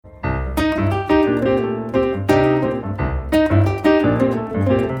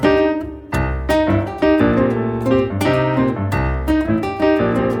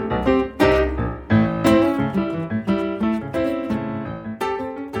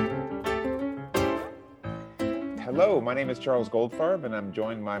Hello, my name is Charles Goldfarb, and I'm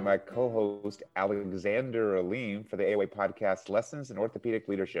joined by my co-host Alexander Aleem for the AOA podcast Lessons in Orthopedic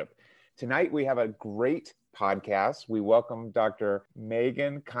Leadership. Tonight we have a great podcast. We welcome Dr.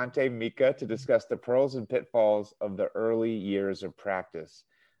 Megan Conti Mica to discuss the pearls and pitfalls of the early years of practice.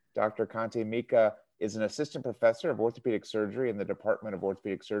 Dr. Conti Mica is an assistant professor of orthopedic surgery in the Department of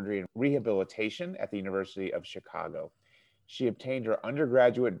Orthopedic Surgery and Rehabilitation at the University of Chicago. She obtained her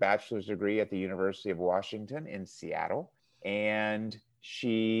undergraduate bachelor's degree at the University of Washington in Seattle, and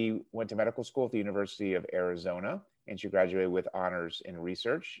she went to medical school at the University of Arizona, and she graduated with honors in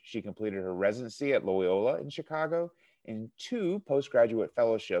research. She completed her residency at Loyola in Chicago and 2 postgraduate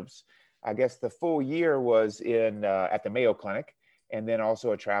fellowships. I guess the full year was in at the Mayo Clinic, and then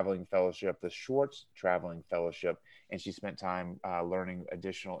also a traveling fellowship, the Schwartz Traveling Fellowship, and she spent time learning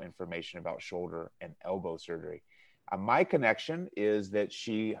additional information about shoulder and elbow surgery. My connection is that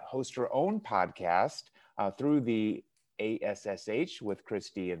she hosts her own podcast through the ASSH with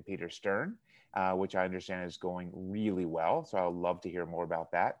Christy and Peter Stern, which I understand is going really well. So I would love to hear more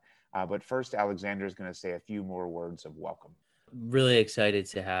about that. But first, Alexander is going to say a few more words of welcome. Really excited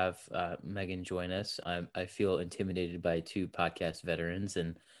to have Megan join us. I feel intimidated by 2 podcast veterans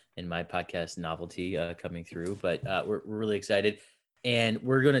and my podcast novelty coming through, but we're really excited. And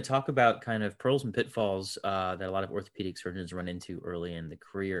we're going to talk about kind of pearls and pitfalls that a lot of orthopedic surgeons run into early in the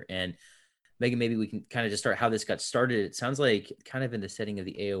career. And Megan, maybe we can kind of just start how this got started. It sounds like kind of in the setting of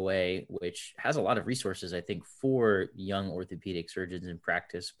the AOA, which has a lot of resources, I think, for young orthopedic surgeons in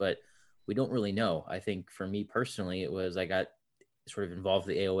practice, but we don't really know. I think for me personally, it was I got sort of involved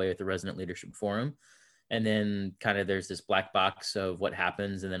with the AOA with the Resident Leadership Forum. And then kind of there's this black box of what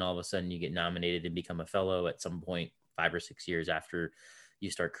happens. And then all of a sudden you get nominated and become a fellow at some point 5 or 6 years after you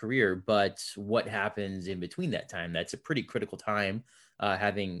start career. But what happens in between that time? That's a pretty critical time.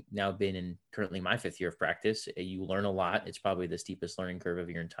 Having now been in currently my 5th year of practice, you learn a lot. It's probably the steepest learning curve of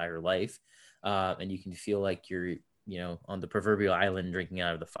your entire life. And you can feel like you're, on the proverbial island drinking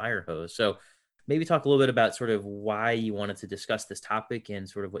out of the fire hose. So maybe talk a little bit about sort of why you wanted to discuss this topic and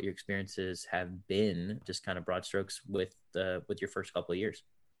sort of what your experiences have been, just kind of broad strokes with your first couple of years.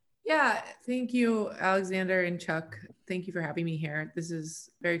 Yeah, thank you, Alexander and Chuck. Thank you for having me here. This is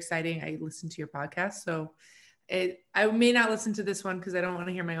very exciting. I listen to your podcast, so I may not listen to this one because I don't want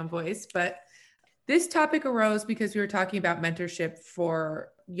to hear my own voice, but this topic arose because we were talking about mentorship for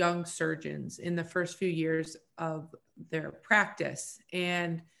young surgeons in the first few years of their practice.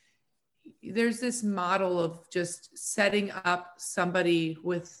 And there's this model of just setting up somebody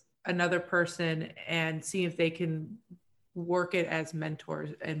with another person and seeing if they can work it as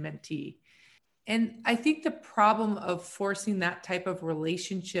mentors and mentee. And I think the problem of forcing that type of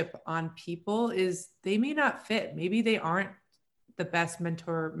relationship on people is they may not fit. Maybe they aren't the best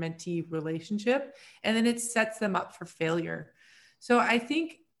mentor-mentee relationship, and then it sets them up for failure. So I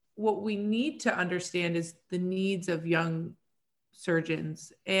think what we need to understand is the needs of young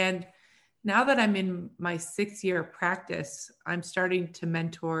surgeons. And now that I'm in my 6th year of practice, I'm starting to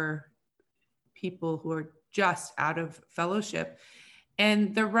mentor people who are just out of fellowship.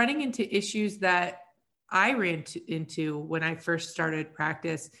 And they're running into issues that I ran into when I first started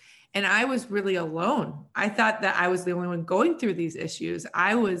practice. And I was really alone. I thought that I was the only one going through these issues.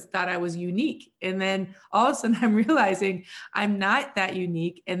 Thought I was unique. And then all of a sudden I'm realizing I'm not that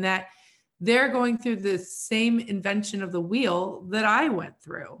unique and that they're going through the same invention of the wheel that I went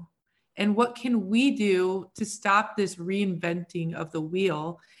through. And what can we do to stop this reinventing of the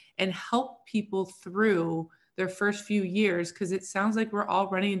wheel and help people through their first few years? Because it sounds like we're all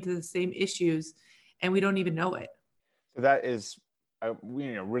running into the same issues and we don't even know it. So that is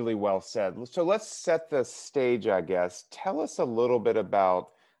really well said. So let's set the stage, I guess. Tell us a little bit about,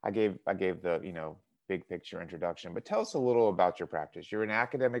 I gave the, big picture introduction, but tell us a little about your practice. You're in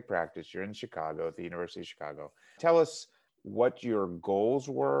academic practice. You're in Chicago at the University of Chicago. Tell us what your goals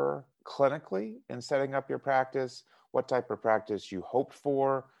were clinically in setting up your practice, what type of practice you hoped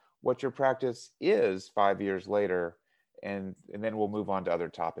for, what your practice is 5 years later, and then we'll move on to other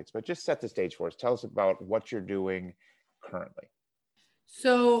topics. But just set the stage for us. Tell us about what you're doing currently.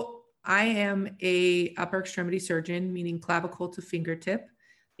 So I am a upper extremity surgeon, meaning clavicle to fingertip.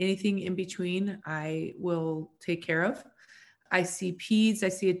 Anything in between, I will take care of. I see peds, I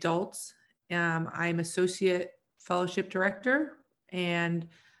see adults. I'm associate fellowship director, and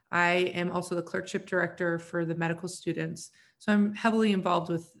I am also the clerkship director for the medical students. So I'm heavily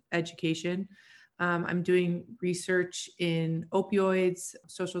involved with education. I'm doing research in opioids,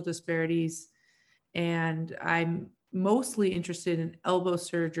 social disparities, and I'm mostly interested in elbow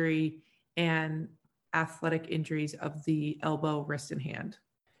surgery and athletic injuries of the elbow, wrist, and hand.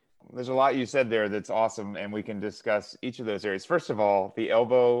 there's a lot you said there that's awesome, and we can discuss each of those areas. First of all, the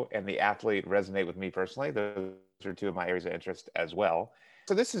elbow and the athlete resonate with me personally. Those are two of my areas of interest as well.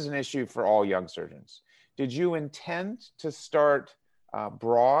 So this is an issue for all young surgeons. Did you intend to start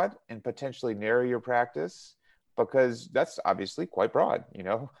broad and potentially narrow your practice? Because that's obviously quite broad,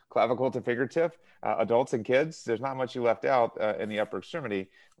 clavicle to fingertip, adults and kids. There's not much you left out in the upper extremity.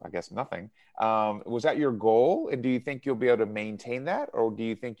 I guess nothing. Was that your goal? And do you think you'll be able to maintain that? Or do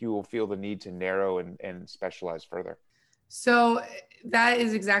you think you will feel the need to narrow and specialize further? So that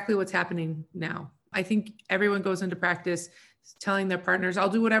is exactly what's happening now. I think everyone goes into practice telling their partners, I'll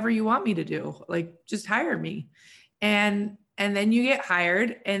do whatever you want me to do. Like, just hire me. And then you get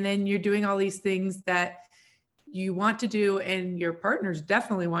hired, and then you're doing all these things that you want to do, and your partners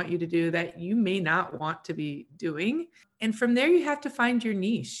definitely want you to do that you may not want to be doing. And from there, you have to find your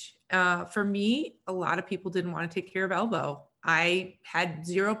niche. For me, a lot of people didn't want to take care of elbow. I had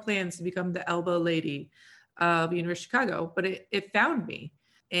zero plans to become the elbow lady of University of Chicago, but it found me.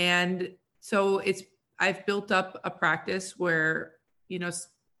 And so I've built up a practice where,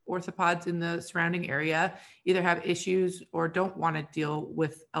 orthopods in the surrounding area either have issues or don't want to deal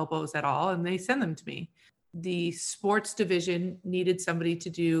with elbows at all, and they send them to me. The sports division needed somebody to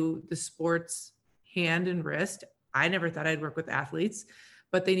do the sports hand and wrist. I never thought I'd work with athletes,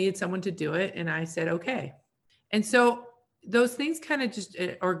 but they needed someone to do it. And I said, okay. And so those things kind of just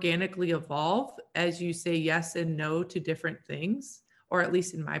organically evolve as you say yes and no to different things, or at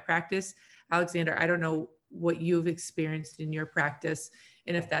least in my practice. Alexander, I don't know what you've experienced in your practice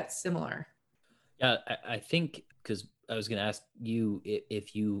and if that's similar. Yeah, I think, because I was going to ask you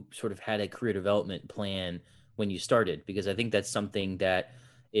if you sort of had a career development plan when you started, because I think that's something that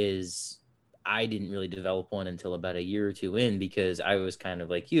I didn't really develop one until about a year or two in, because I was kind of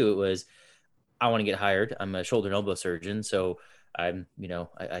like you. It was, I want to get hired. I'm a shoulder and elbow surgeon. So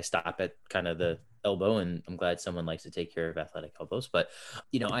I stop at kind of the elbow, and I'm glad someone likes to take care of athletic elbows. But,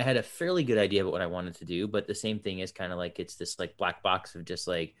 I had a fairly good idea about what I wanted to do, but the same thing is kind of like, it's this like black box of just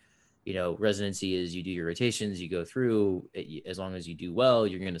like, residency is you do your rotations, you go through it, as long as you do well,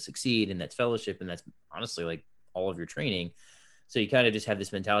 you're going to succeed. And that's fellowship. And that's honestly like all of your training. So you kind of just have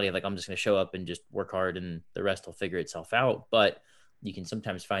this mentality of like, I'm just going to show up and just work hard and the rest will figure itself out. But you can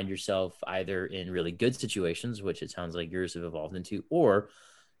sometimes find yourself either in really good situations, which it sounds like yours have evolved into, or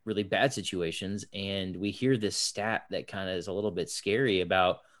really bad situations. And we hear this stat that kind of is a little bit scary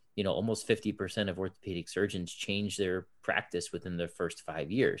about, almost 50% of orthopedic surgeons change their practice within the first 5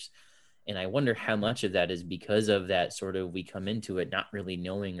 years. And I wonder how much of that is because of that sort of, we come into it not really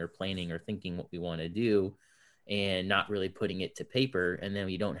knowing or planning or thinking what we want to do and not really putting it to paper. And then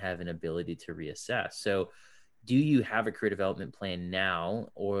we don't have an ability to reassess. So do you have a career development plan now,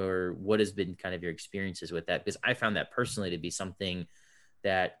 or what has been kind of your experiences with that? Because I found that personally to be something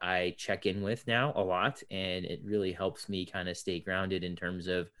that I check in with now a lot. And it really helps me kind of stay grounded in terms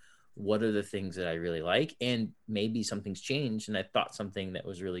of what are the things that I really like, and maybe something's changed and I thought something that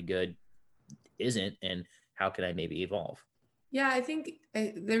was really good isn't, and how can I maybe evolve? Yeah, I think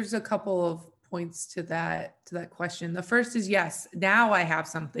there's a couple of points to that question. The first is, yes, now I have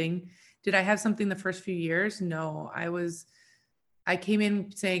something. Did I have something the first few years? No, I came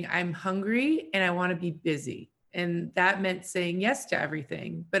in saying I'm hungry and I want to be busy. And that meant saying yes to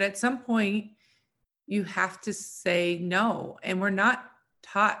everything. But at some point you have to say no. And we're not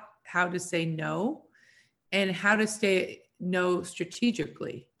taught how to say no and how to say no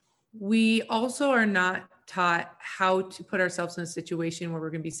strategically. We also are not taught how to put ourselves in a situation where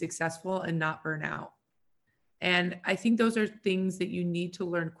we're going to be successful and not burn out. And I think those are things that you need to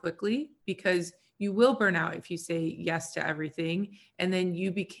learn quickly, because you will burn out if you say yes to everything. And then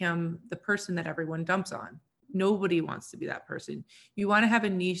you become the person that everyone dumps on. Nobody wants to be that person. You want to have a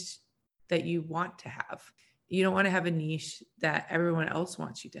niche that you want to have. You don't want to have a niche that everyone else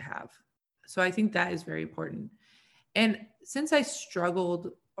wants you to have. So I think that is very important. And since I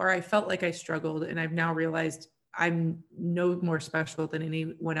struggled, or I felt like I struggled, and I've now realized I'm no more special than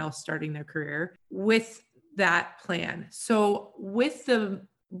anyone else starting their career with that plan. So with the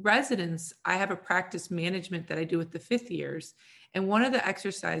residents, I have a practice management that I do with the 5th years. And one of the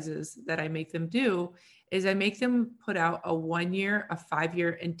exercises that I make them do is I make them put out a 1 year, a 5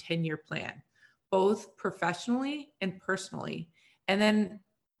 year, and 10-year plan, both professionally and personally. And then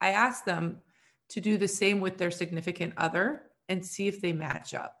I ask them to do the same with their significant other and see if they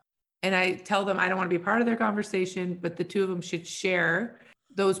match up. And I tell them I don't want to be part of their conversation, but the two of them should share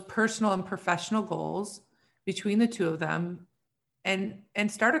those personal and professional goals between the two of them and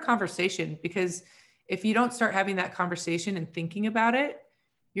start a conversation. Because if you don't start having that conversation and thinking about it,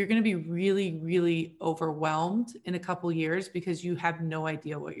 you're going to be really, really overwhelmed in a couple years because you have no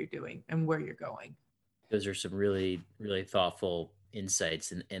idea what you're doing and where you're going. Those are some really, really thoughtful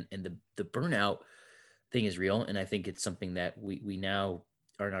insights, and the burnout thing is real. And I think it's something that we now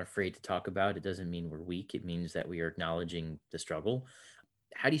are not afraid to talk about. It doesn't mean we're weak. It means that we are acknowledging the struggle.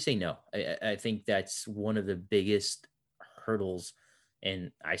 How do you say no? I think that's one of the biggest hurdles,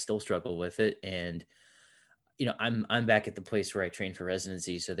 and I still struggle with it. And I'm back at the place where I train for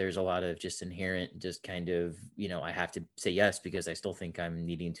residency, so there's a lot of just inherent, just kind of, I have to say yes because I still think I'm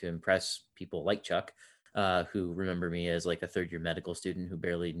needing to impress people like Chuck, who remember me as like a third-year medical student who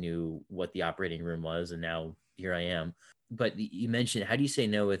barely knew what the operating room was, and now here I am. But you mentioned, how do you say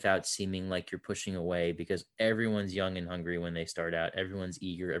no without seeming like you're pushing away? Because everyone's young and hungry when they start out. Everyone's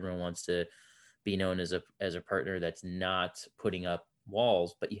eager. Everyone wants to be known as a partner that's not putting up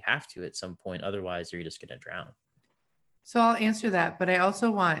walls, but you have to at some point. Otherwise, you're just going to drown. So I'll answer that, but I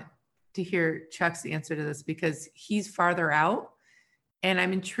also want to hear Chuck's answer to this because he's farther out, and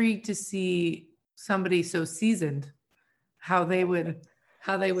I'm intrigued to see somebody so seasoned how they would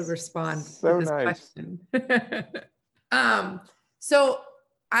respond to this question. So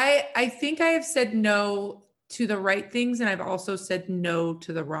I think I have said no to the right things, and I've also said no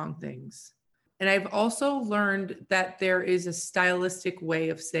to the wrong things. And I've also learned that there is a stylistic way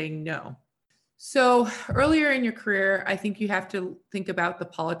of saying no. So earlier in your career, I think you have to think about the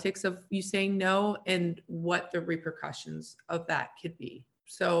politics of you saying no and what the repercussions of that could be.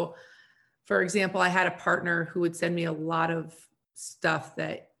 So, for example, I had a partner who would send me a lot of stuff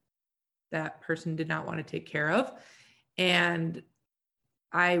that person did not want to take care of. And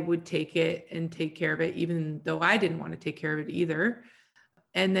I would take it and take care of it, even though I didn't want to take care of it either.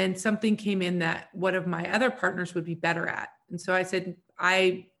 And then something came in that one of my other partners would be better at. And so I said,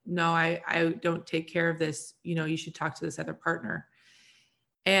 I don't take care of this. You should talk to this other partner.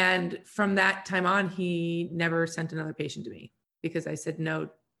 And from that time on, he never sent another patient to me because I said no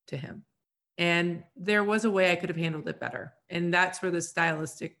to him. And there was a way I could have handled it better. And that's where the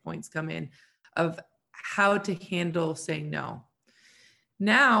stylistic points come in of how to handle saying no.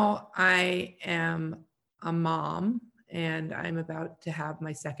 Now I am a mom and I'm about to have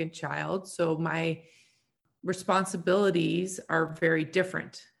my second child. So my responsibilities are very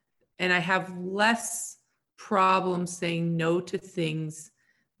different. And I have less problems saying no to things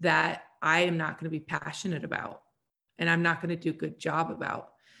that I am not going to be passionate about and I'm not going to do a good job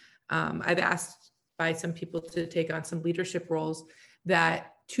about. I've asked by some people to take on some leadership roles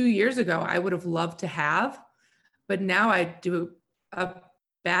that 2 years ago I would have loved to have, but now I do a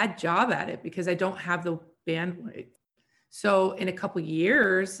bad job at it because I don't have the bandwidth. So in a couple of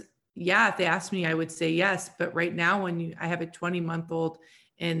years, yeah, if they asked me, I would say yes. But right now, I have a 20-month-old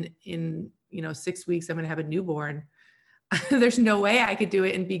and in 6 weeks, I'm going to have a newborn. There's no way I could do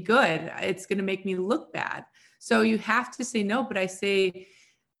it and be good. It's going to make me look bad. So you have to say no. But I say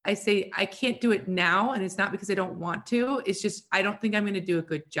I can't do it now. And it's not because I don't want to. It's just, I don't think I'm going to do a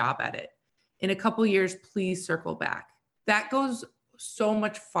good job at it. In a couple of years, please circle back. That goes so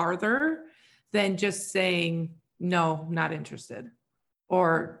much farther than just saying, no, not interested,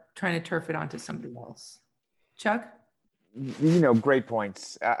 or trying to turf it onto somebody else. Chuck? Great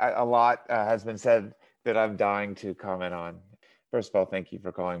points. A lot has been said that I'm dying to comment on. First of all, thank you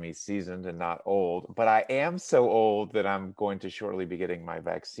for calling me seasoned and not old, but I am so old that I'm going to shortly be getting my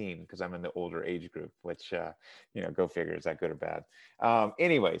vaccine because I'm in the older age group, which, go figure, is that good or bad?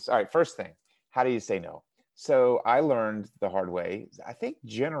 Anyways, all right, first thing, how do you say no? So I learned the hard way. I think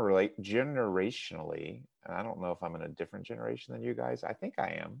generationally, and I don't know if I'm in a different generation than you guys. I think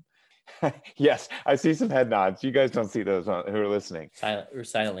I am. Yes, I see some head nods. You guys don't see those who are listening. We're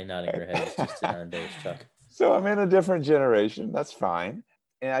silently nodding our heads just to non-base, Chuck. So I'm in a different generation. That's fine.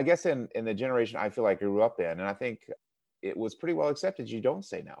 And I guess in the generation I feel like I grew up in, and I think it was pretty well accepted, you don't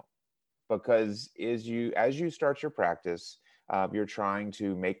say no. Because as you start your practice, you're trying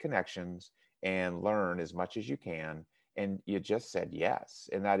to make connections and learn as much as you can. And you just said yes.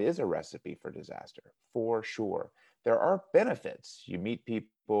 And that is a recipe for disaster, for sure. There are benefits. You meet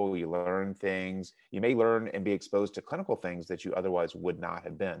people, you learn things. You may learn and be exposed to clinical things that you otherwise would not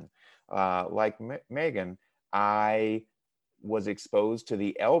have been. Like Megan, I was exposed to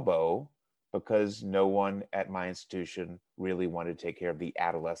the elbow because no one at my institution really wanted to take care of the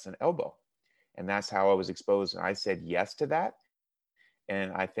adolescent elbow. And that's how I was exposed. And I said yes to that.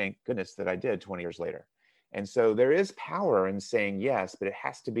 And I thank goodness that I did 20 years later. And so there is power in saying yes, but it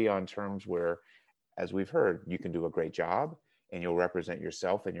has to be on terms where, as we've heard, you can do a great job and you'll represent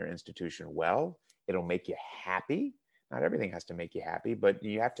yourself and your institution well. It'll make you happy. Not everything has to make you happy, but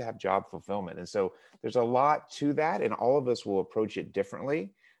you have to have job fulfillment. And so there's a lot to that, and all of us will approach it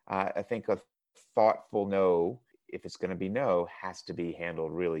differently. I think a thoughtful no, if it's going to be no, has to be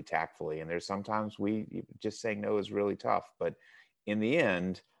handled really tactfully. And there's sometimes just saying no is really tough, but in the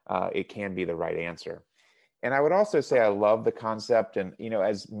end, it can be the right answer. And I would also say I love the concept. And,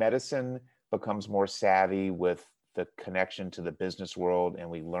 as medicine becomes more savvy with the connection to the business world and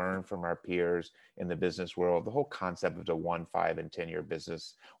we learn from our peers in the business world, the whole concept of the 1, 5, and 10-year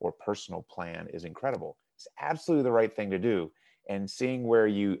business or personal plan is incredible. It's absolutely the right thing to do. And seeing where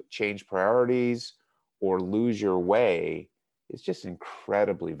you change priorities or lose your way is just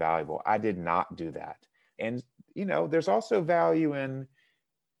incredibly valuable. I did not do that. And, there's also value in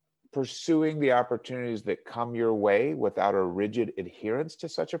pursuing the opportunities that come your way without a rigid adherence to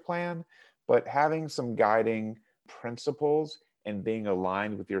such a plan, but having some guiding principles and being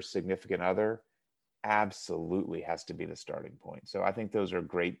aligned with your significant other absolutely has to be the starting point. So I think those are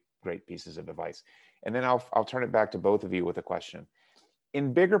great pieces of advice. And then I'll turn it back to both of you with a question.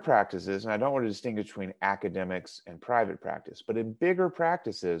 In bigger practices, and I don't want to distinguish between academics and private practice, but in bigger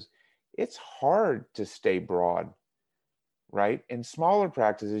practices, it's hard to stay broad, right? In smaller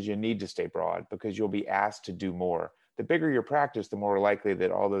practices, you need to stay broad because you'll be asked to do more. The bigger your practice, the more likely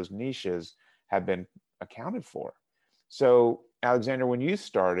that all those niches have been accounted for. So, Alexander, when you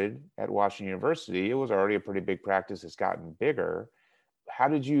started at Washington University, it was already a pretty big practice. It's gotten bigger. How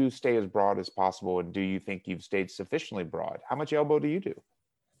did you stay as broad as possible? And do you think you've stayed sufficiently broad? How much elbow do you do?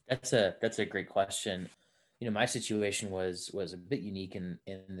 That's a great question. My situation was a bit unique in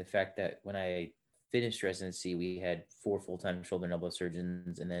the fact that when I finished residency, we had 4 full-time shoulder and elbow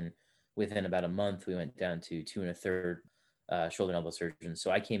surgeons. And then within about a month, we went down to 2 1/3 shoulder and elbow surgeons. So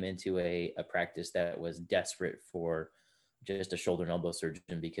I came into a practice that was desperate for just a shoulder and elbow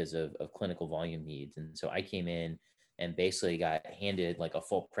surgeon because of clinical volume needs. And so I came in and basically got handed like a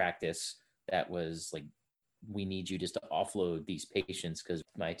full practice that was like, we need you just to offload these patients because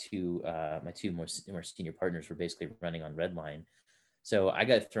my two more senior partners were basically running on red line. So I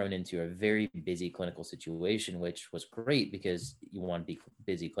got thrown into a very busy clinical situation, which was great because you want to be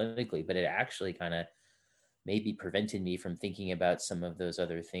busy clinically, but it actually kind of maybe prevented me from thinking about some of those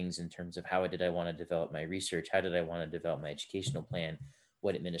other things in terms of how did I want to develop my research? How did I want to develop my educational plan?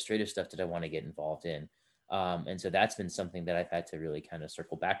 What administrative stuff did I want to get involved in? And so that's been something that I've had to really kind of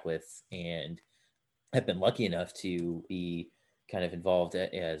circle back with. And I've been lucky enough to be kind of involved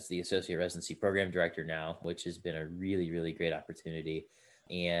as the associate residency program director now, which has been a really, really great opportunity.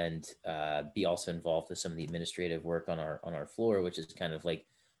 And be also involved with some of the administrative work on our floor, which is kind of like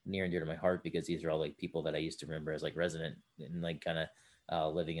near and dear to my heart because these are all like people that I used to remember as like resident and like kind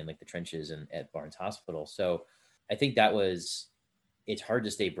of living in like the trenches and at Barnes Hospital. So I think it's hard to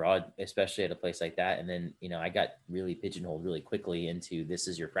stay broad, especially at a place like that. And then, I got really pigeonholed really quickly into this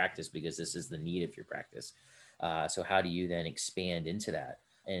is your practice because this is the need of your practice. So how do you then expand into that?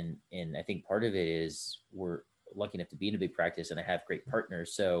 And I think part of it is we're lucky enough to be in a big practice and I have great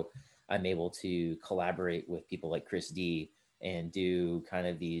partners. So I'm able to collaborate with people like Chris D and do kind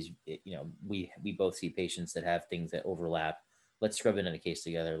of these, we both see patients that have things that overlap. Let's scrub it in a case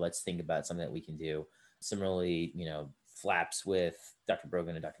together. Let's think about something that we can do. Similarly, flaps with Dr.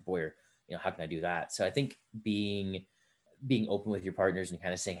 Brogan and Dr. Boyer, how can I do that? So I think being open with your partners and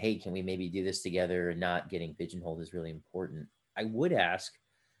kind of saying, hey, can we maybe do this together and not getting pigeonholed is really important. I would ask,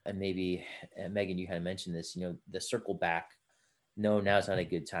 and maybe Megan, you kind of mentioned this, the circle back. No, now's not a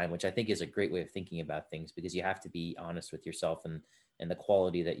good time, which I think is a great way of thinking about things because you have to be honest with yourself and the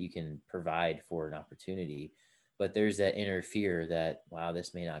quality that you can provide for an opportunity. But there's that inner fear that, wow,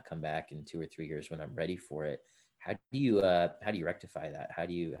 this may not come back in 2 or 3 years when I'm ready for it. How do you rectify that? How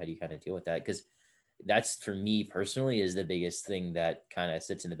do you kind of deal with that? Because that's, for me personally, is the biggest thing that kind of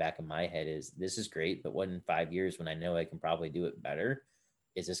sits in the back of my head is this is great, but what in 5 years when I know I can probably do it better,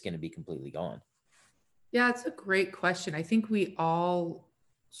 is this going to be completely gone? Yeah, it's a great question. I think we all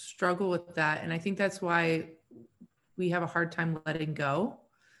struggle with that. And I think that's why we have a hard time letting go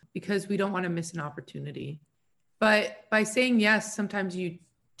because we don't want to miss an opportunity. But by saying yes, sometimes you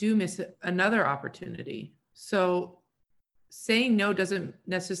do miss another opportunity. So saying no doesn't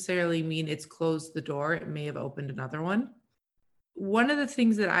necessarily mean it's closed the door. It may have opened another one. One of the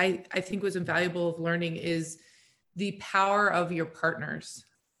things that I think was invaluable of learning is the power of your partners.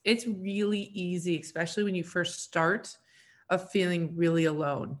 It's really easy, especially when you first start, of feeling really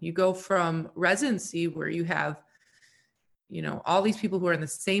alone. You go from residency where you have, all these people who are in the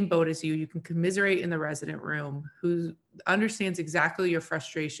same boat as you. You can commiserate in the resident room, who understands exactly your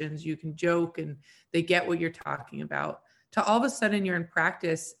frustrations. You can joke and they get what you're talking about. To all of a sudden you're in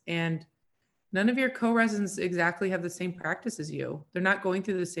practice and None of your co-residents exactly have the same practice as you. They're not going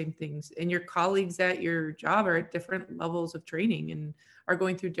through the same things. And your colleagues at your job are at different levels of training and are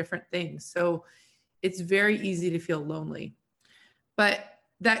going through different things. So it's very easy to feel lonely. But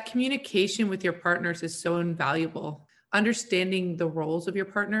that communication with your partners is so invaluable. Understanding the roles of your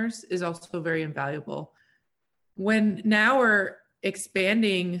partners is also very invaluable. When now we're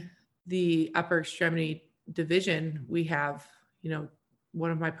expanding the upper extremity division, we have, one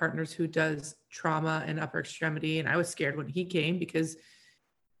of my partners who does trauma and upper extremity. And I was scared when he came because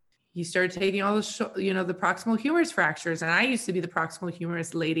he started taking all the, the proximal humerus fractures. And I used to be the proximal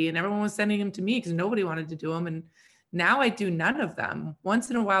humerus lady and everyone was sending him to me because nobody wanted to do them. And now I do none of them. Once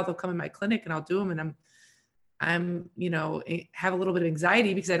in a while, they'll come in my clinic and I'll do them. And I'm, have a little bit of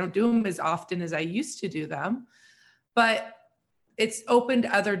anxiety because I don't do them as often as I used to do them, but it's opened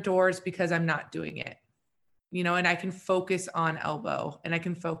other doors because I'm not doing it. And I can focus on elbow and I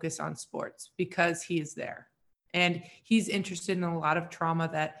can focus on sports because he is there and he's interested in a lot of trauma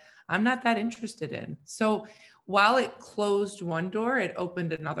that I'm not that interested in. So while it closed one door, it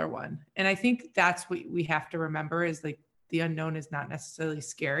opened another one. And I think that's what we have to remember is like the unknown is not necessarily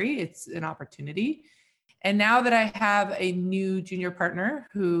scary. It's an opportunity. And now that I have a new junior partner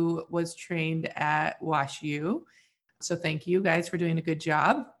who was trained at WashU, so thank you guys for doing a good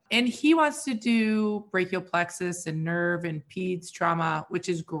job. And he wants to do brachial plexus and nerve and peds trauma, which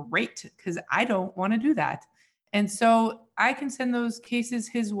is great because I don't want to do that. And so I can send those cases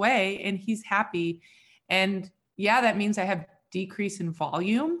his way and he's happy. And yeah, that means I have decrease in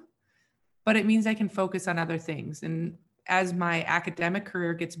volume, but it means I can focus on other things. And as my academic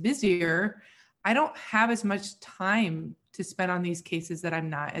career gets busier, I don't have as much time to spend on these cases that I'm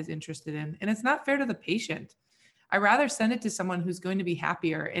not as interested in. And it's not fair to the patient. I rather send it to someone who's going to be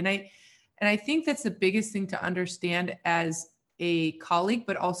happier. And I think that's the biggest thing to understand as a colleague,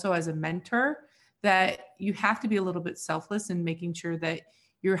 but also as a mentor, that you have to be a little bit selfless in making sure that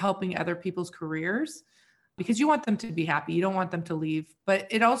you're helping other people's careers because you want them to be happy. You don't want them to leave, but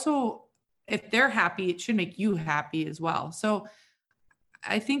it also, if they're happy, it should make you happy as well. So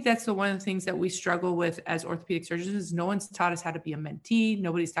I think that's one of the things that we struggle with as orthopedic surgeons is no one's taught us how to be a mentee.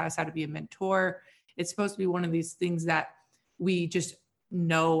 Nobody's taught us how to be a mentor. It's supposed to be one of these things that we just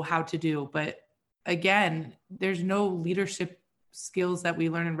know how to do. But again, there's no leadership skills that we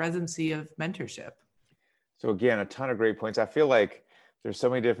learn in residency of mentorship. So again, a ton of great points. I feel like there's so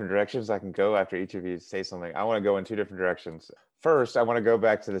many different directions I can go after each of you say something. I want to go in two different directions. First, I want to go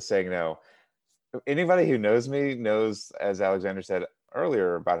back to the saying no. Anybody who knows me knows, as Alexander said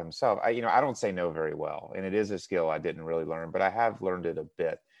earlier about himself, I don't say no very well. And it is a skill I didn't really learn, but I have learned it a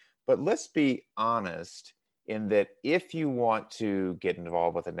bit. But let's be honest in that if you want to get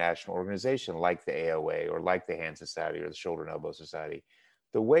involved with a national organization like the AOA or like the Hand Society or the Shoulder and Elbow Society,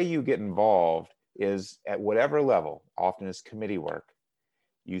 the way you get involved is at whatever level, often it's committee work,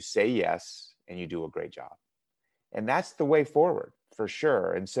 you say yes and you do a great job. And that's the way forward for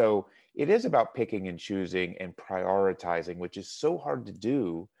sure. And so it is about picking and choosing and prioritizing, which is so hard to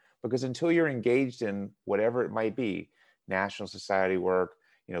do because until you're engaged in whatever it might be, national society work,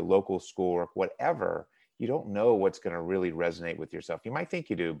 local schoolwork, whatever, you don't know what's going to really resonate with yourself. You might think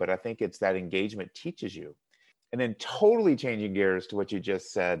you do, but I think it's that engagement teaches you. And then totally changing gears to what you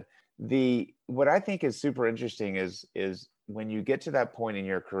just said, what I think is super interesting is when you get to that point in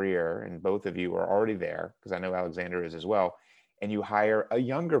your career, and both of you are already there, because I know Alexander is as well, and you hire a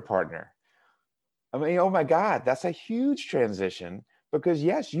younger partner. I mean, oh my God, that's a huge transition because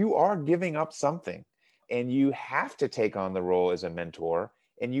yes, you are giving up something and you have to take on the role as a mentor.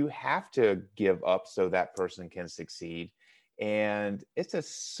 And you have to give up so that person can succeed. And it's a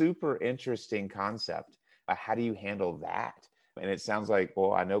super interesting concept. How do you handle that? And it sounds like,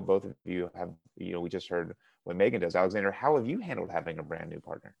 well, I know both of you have, we just heard what Megan does. Alexander, how have you handled having a brand new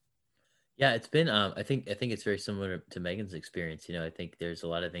partner? Yeah, it's been, I think it's very similar to Megan's experience. I think there's a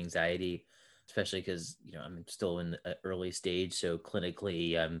lot of anxiety, especially because, I'm still in the early stage. So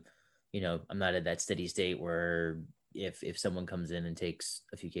clinically, I'm not at that steady state where if someone comes in and takes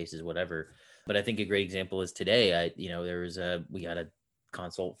a few cases, whatever. But I think a great example is today, we got a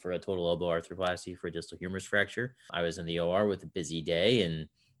consult for a total elbow arthroplasty for a distal humerus fracture. I was in the OR with a busy day and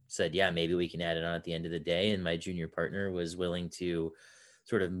said, yeah, maybe we can add it on at the end of the day. And my junior partner was willing to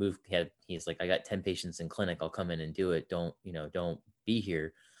sort of move. He's like, I got 10 patients in clinic. I'll come in and do it. Don't be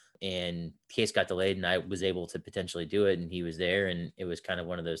here. And the case got delayed and I was able to potentially do it. And he was there. And it was kind of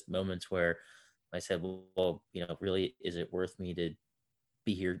one of those moments where I said, well, really, is it worth me to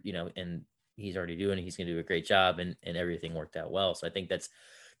be here? And he's already doing it. He's going to do a great job and everything worked out well. So I think that's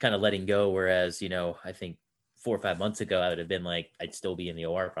kind of letting go. Whereas, I think 4 or 5 months ago, I would have been like, I'd still be in the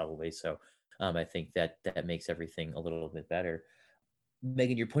OR probably. So I think that makes everything a little bit better.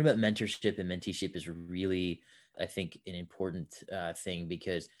 Megan, your point about mentorship and menteeship is really, I think, an important thing,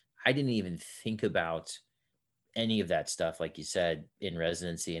 because I didn't even think about any of that stuff, like you said, in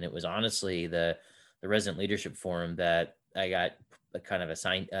residency. And it was honestly the resident leadership forum that I got kind of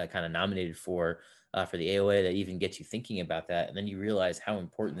assigned, kind of nominated for the AOA, that even gets you thinking about that. And then you realize how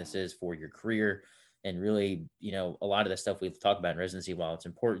important this is for your career. And really, a lot of the stuff we've talked about in residency, while it's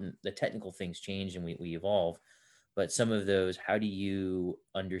important, the technical things change and we evolve. But some of those, how do you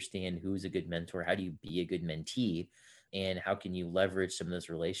understand who's a good mentor? How do you be a good mentee? And how can you leverage some of those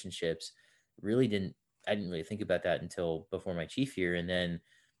relationships? I didn't really think about that until before my chief year. And then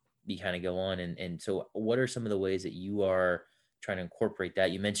you kind of go on. And so what are some of the ways that you are trying to incorporate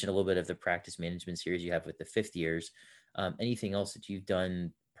that? You mentioned a little bit of the practice management series you have with the fifth years. Anything else that you've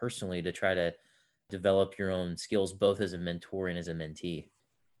done personally to try to develop your own skills, both as a mentor and as a mentee?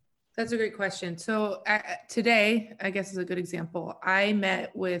 That's a great question. So today, I guess is a good example. I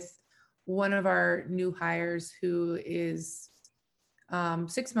met with one of our new hires who is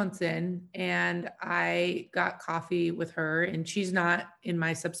 6 months in, and I got coffee with her, and she's not in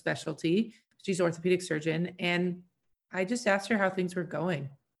my subspecialty. She's orthopedic surgeon. And I just asked her how things were going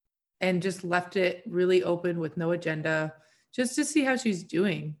and just left it really open with no agenda, just to see how she's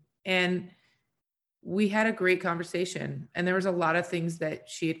doing. And we had a great conversation, and there was a lot of things that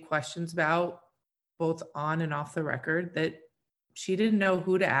she had questions about, both on and off the record, that she didn't know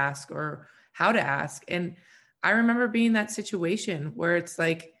who to ask or how to ask. And I remember being in that situation where it's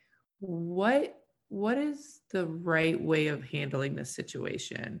like, what is the right way of handling this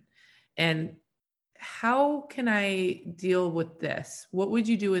situation? And how can I deal with this? What would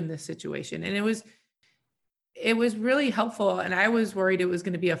you do in this situation? And it was really helpful. And I was worried it was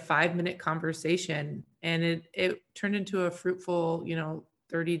going to be a 5-minute conversation, and it turned into a fruitful,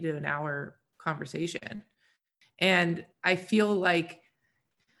 30 to an hour conversation. And I feel like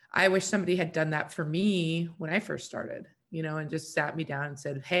I wish somebody had done that for me when I first started, and just sat me down and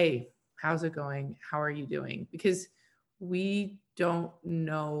said, hey, how's it going? How are you doing? Because we don't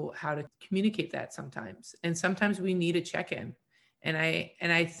know how to communicate that sometimes. And sometimes we need a check-in. And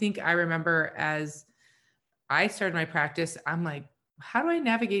I think I remember as I started my practice, I'm like, how do I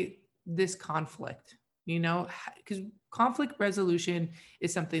navigate this conflict? Because conflict resolution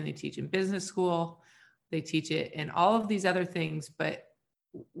is something they teach in business school. They teach it in all of these other things, but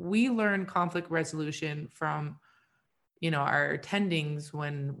we learn conflict resolution from, our attendings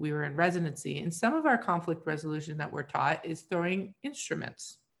when we were in residency. And some of our conflict resolution that we're taught is throwing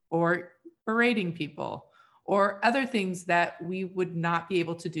instruments or berating people or other things that we would not be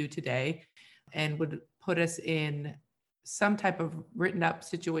able to do today, and would put us in some type of written up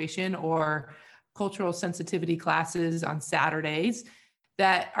situation or cultural sensitivity classes on Saturdays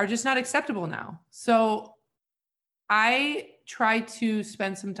that are just not acceptable now. So I try to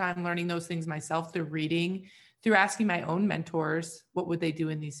spend some time learning those things myself through reading, through asking my own mentors, what would they do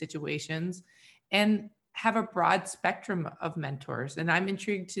in these situations, and have a broad spectrum of mentors. And I'm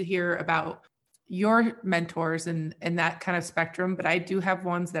intrigued to hear about your mentors and that kind of spectrum, but I do have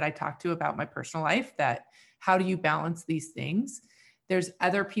ones that I talk to about my personal life, that how do you balance these things? There's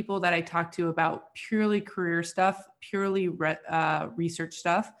other people that I talk to about purely career stuff, purely research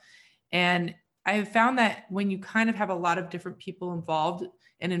stuff. And I have found that when you kind of have a lot of different people involved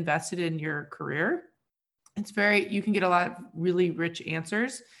and invested in your career, you can get a lot of really rich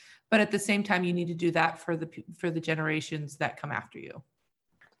answers, but at the same time, you need to do that for the generations that come after you.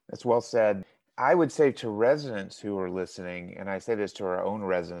 That's well said. I would say to residents who are listening, and I say this to our own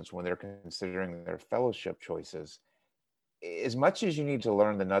residents when they're considering their fellowship choices, as much as you need to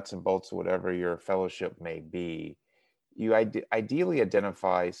learn the nuts and bolts of whatever your fellowship may be, you ideally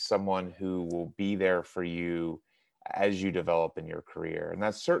identify someone who will be there for you as you develop in your career. And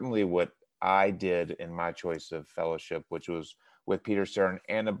that's certainly what I did in my choice of fellowship, which was with Peter Stern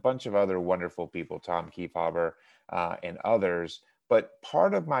and a bunch of other wonderful people, Tom Kiefhaber and others. But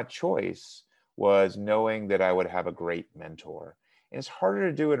part of my choice was knowing that I would have a great mentor. And it's harder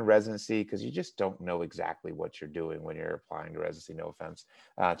to do in residency because you just don't know exactly what you're doing when you're applying to residency. No offense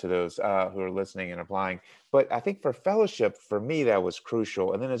to those who are listening and applying. But I think for fellowship, for me, that was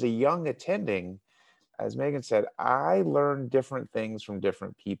crucial. And then as a young attending, as Megan said, I learned different things from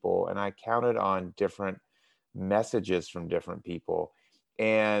different people, and I counted on different messages from different people.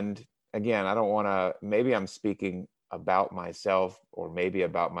 And again, I don't want to, maybe I'm speaking about myself or maybe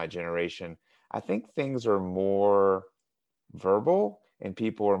about my generation. I think things are more verbal and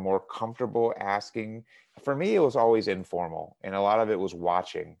people are more comfortable asking. For me, it was always informal, and a lot of it was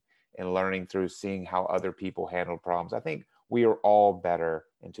watching and learning through seeing how other people handled problems. I think we are all better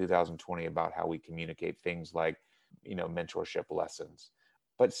in 2020 about how we communicate things like, mentorship lessons.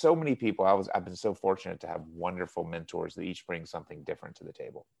 But so many people, I've been so fortunate to have wonderful mentors that each bring something different to the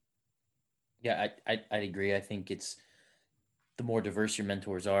table. Yeah, I agree. I think it's the more diverse your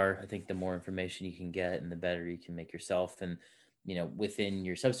mentors are, I think the more information you can get and the better you can make yourself. And, within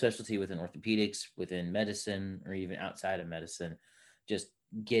your subspecialty, within orthopedics, within medicine, or even outside of medicine, just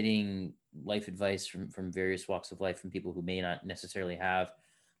getting life advice from various walks of life from people who may not necessarily have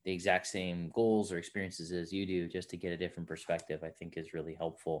the exact same goals or experiences as you do, just to get a different perspective, I think is really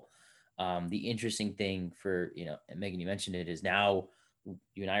helpful. The interesting thing for, and Megan, you mentioned it, is now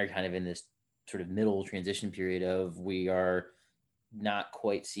you and I are kind of in this sort of middle transition period of, we are not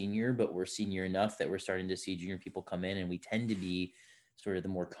quite senior, but we're senior enough that we're starting to see junior people come in, and we tend to be sort of the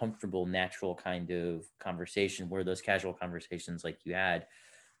more comfortable, natural kind of conversation, where those casual conversations like you had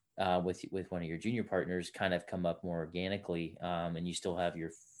with one of your junior partners kind of come up more organically, and you still have your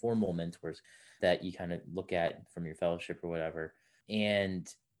formal mentors that you kind of look at from your fellowship or whatever. And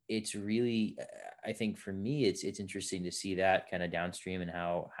it's really, I think for me, it's interesting to see that kind of downstream and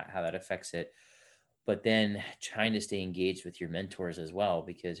how that affects it. But then trying to stay engaged with your mentors as well,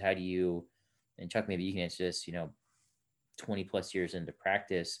 because how do you, and Chuck, maybe you can answer this, 20 plus years into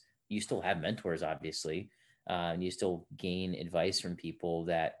practice, you still have mentors, obviously, and you still gain advice from people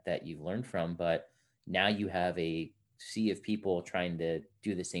that you've learned from, but now you have a sea of people trying to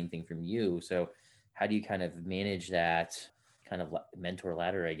do the same thing from you. So how do you kind of manage that kind of mentor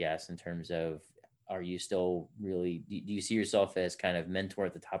ladder, I guess, in terms of, are you still really, do you see yourself as kind of mentor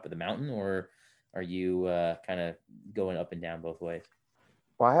at the top of the mountain, or are you kind of going up and down both ways?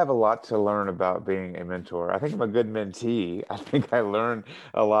 Well, I have a lot to learn about being a mentor. I think I'm a good mentee. I think I learn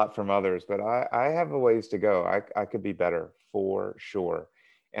a lot from others, but I have a ways to go. I could be better for sure.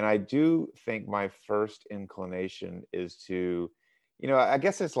 And I do think my first inclination is to, I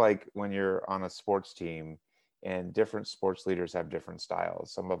guess it's like when you're on a sports team and different sports leaders have different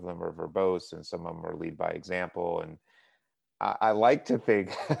styles. Some of them are verbose and some of them are lead by example. And I like to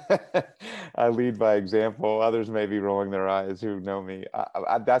think I lead by example. Others may be rolling their eyes who know me.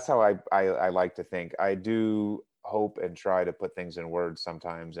 That's how I like to think. I do hope and try to put things in words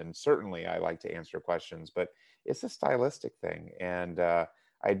sometimes. And certainly I like to answer questions, but it's a stylistic thing. And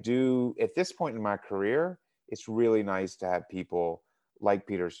I do, at this point in my career, it's really nice to have people like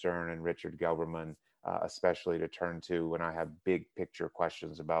Peter Stern and Richard Gelberman, especially to turn to when I have big picture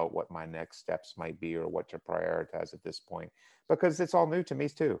questions about what my next steps might be or what to prioritize at this point, because it's all new to me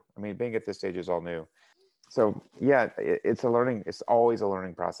too. I mean, being at this stage is all new. So yeah, it's always a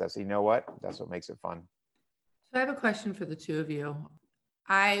learning process. You know what? That's what makes it fun. So I have a question for the two of you.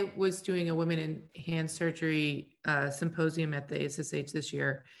 I was doing a women in hand surgery symposium at the ASSH this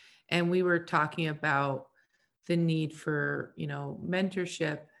year, and we were talking about the need for,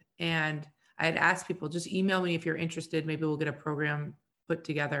 mentorship. And I had asked people, just email me if you're interested. Maybe we'll get a program put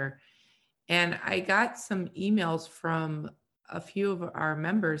together. And I got some emails from a few of our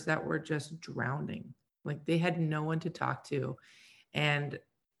members that were just drowning. Like they had no one to talk to. And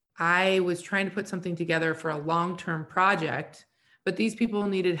I was trying to put something together for a long-term project, but these people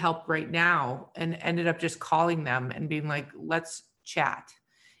needed help right now and ended up just calling them and being like, let's chat.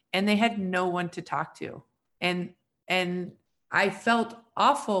 And they had no one to talk to. And I felt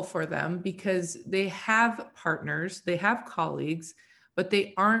awful for them because they have partners, they have colleagues, but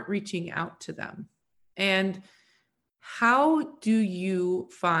they aren't reaching out to them. And how do you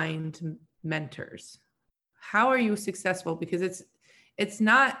find mentors? How are you successful? Because it's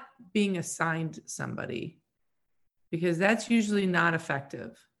not being assigned somebody, because that's usually not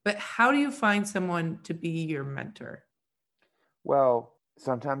effective. But how do you find someone to be your mentor? Well,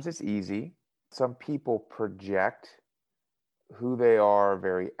 sometimes it's easy. Some people project who they are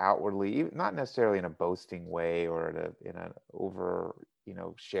very outwardly, not necessarily in a boasting way or in an over,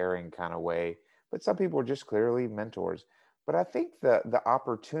 sharing kind of way, but some people are just clearly mentors. But I think the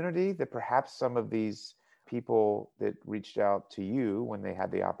opportunity that perhaps some of these people that reached out to you when they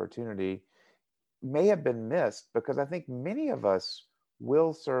had the opportunity may have been missed, because I think many of us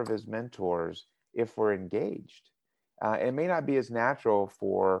will serve as mentors if we're engaged. It may not be as natural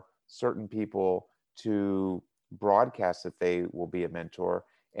for certain people to broadcast that they will be a mentor,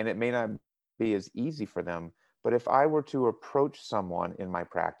 and it may not be as easy for them. But if I were to approach someone in my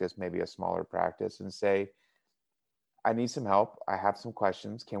practice, maybe a smaller practice, and say, I need some help, I have some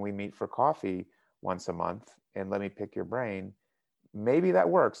questions, can we meet for coffee once a month and let me pick your brain? Maybe that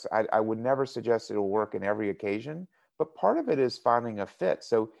works. I would never suggest it'll work in every occasion, but part of it is finding a fit.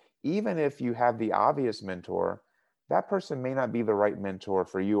 So even if you have the obvious mentor, that person may not be the right mentor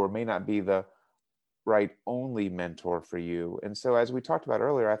for you, or may not be the right only mentor for you. And so, as we talked about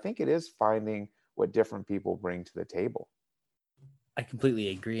earlier, I think it is finding what different people bring to the table. I completely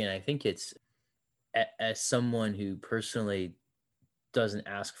agree. And I think it's, as someone who personally doesn't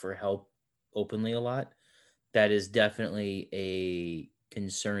ask for help openly a lot, that is definitely a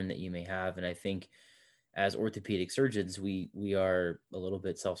concern that you may have. And I think as orthopedic surgeons, we are a little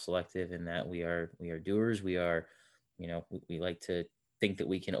bit self-selective in that we are doers. We are, we like to think that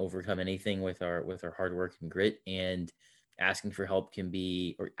we can overcome anything with our hard work and grit. And asking for help can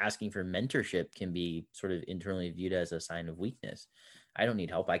be, or asking for mentorship can be, sort of internally viewed as a sign of weakness. I don't need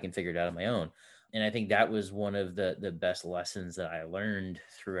help. I can figure it out on my own. And I think that was one of the best lessons that I learned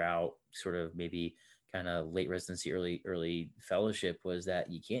throughout sort of maybe kind of late residency, early fellowship, was that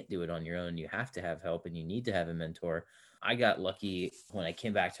you can't do it on your own. You have to have help and you need to have a mentor. I got lucky when I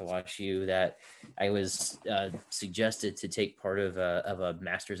came back to WashU that I was suggested to take part of a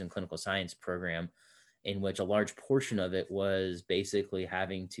master's in clinical science program, in which a large portion of it was basically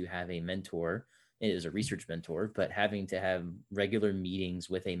having to have a mentor. It is a research mentor, but having to have regular meetings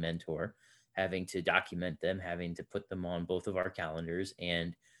with a mentor, having to document them, having to put them on both of our calendars.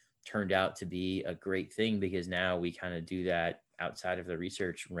 And turned out to be a great thing, because now we kind of do that outside of the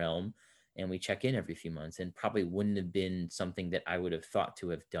research realm, and we check in every few months. And probably wouldn't have been something that I would have thought to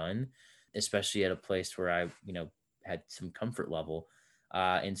have done, especially at a place where I, had some comfort level.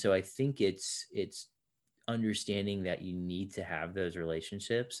 And so I think it's understanding that you need to have those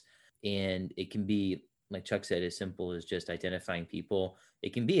relationships. And it can be, like Chuck said, as simple as just identifying people.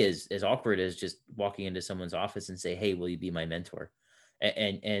 It can be as awkward as just walking into someone's office and say, "Hey, will you be my mentor?"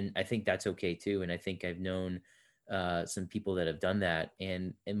 And I think that's okay too. And I think I've known some people that have done that,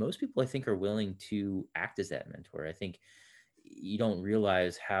 and most people, I think, are willing to act as that mentor. I think you don't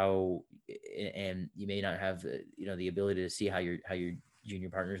realize how, and you may not have the ability to see how your junior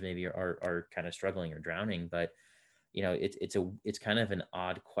partners maybe are kind of struggling or drowning, but it's kind of an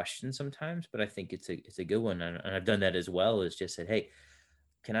odd question sometimes, but I think it's a good one. And I've done that as well, is just said, "Hey,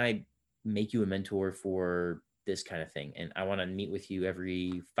 can I make you a mentor for this kind of thing? And I want to meet with you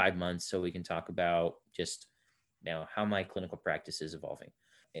every 5 months so we can talk about just how my clinical practice is evolving.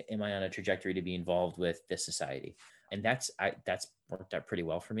 Am I on a trajectory to be involved with this society?" And that's worked out pretty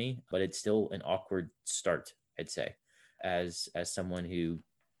well for me, but it's still an awkward start, I'd say, as someone who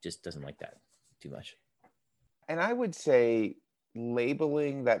just doesn't like that too much. And I would say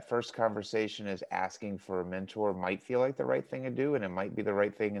labeling that first conversation as asking for a mentor might feel like the right thing to do, and it might be the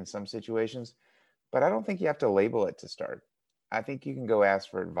right thing in some situations, but I don't think you have to label it to start. I think you can go ask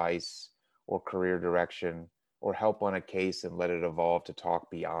for advice or career direction or help on a case and let it evolve to talk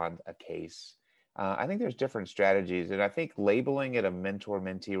beyond a case. I think there's different strategies, and I think labeling it a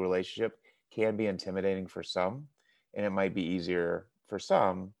mentor-mentee relationship can be intimidating for some, and it might be easier for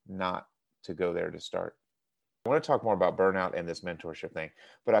some not to go there to start. I want to talk more about burnout and this mentorship thing,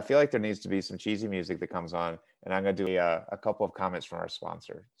 but I feel like there needs to be some cheesy music that comes on, and I'm going to do a couple of comments from our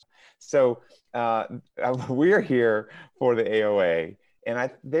sponsor. So we are here for the AOA,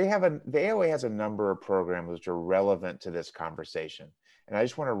 and the AOA has a number of programs which are relevant to this conversation. And I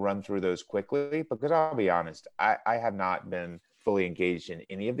just want to run through those quickly, because I'll be honest, I have not been fully engaged in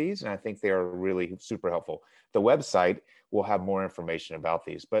any of these, and I think they are really super helpful. The website will have more information about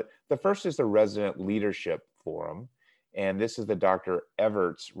these, but the first is the Resident Leadership Forum, and this is the Dr.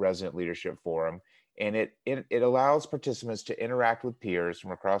 Everts Resident Leadership Forum, and it allows participants to interact with peers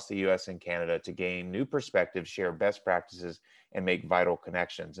from across the US and Canada to gain new perspectives, share best practices, and make vital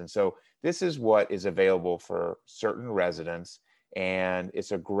connections. And so this is what is available for certain residents, and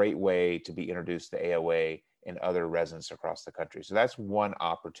it's a great way to be introduced to AOA and other residents across the country. So that's one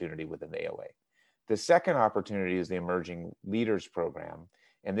opportunity within the AOA. The second opportunity is the Emerging Leaders Program,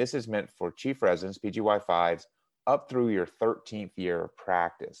 and this is meant for chief residents, PGY5s, up through your 13th year of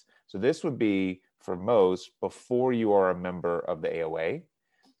practice. So this would be for most before you are a member of the AOA,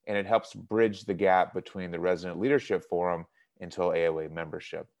 and it helps bridge the gap between the Resident Leadership Forum until AOA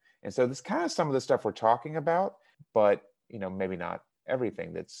membership. And so this is kind of some of the stuff we're talking about, but maybe not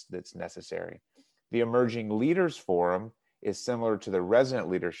everything that's necessary. The Emerging Leaders Forum is similar to the Resident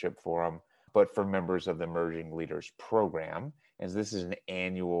Leadership Forum, but for members of the Emerging Leaders Program, as this is an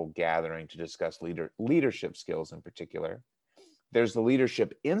annual gathering to discuss leadership skills in particular. There's the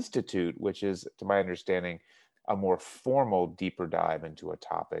Leadership Institute, which is, to my understanding, a more formal, deeper dive into a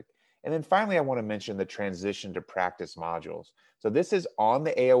topic. And then finally, I want to mention the Transition to Practice modules. So this is on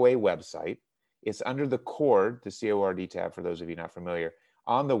the AOA website. It's under the CORD, the CORD tab, for those of you not familiar,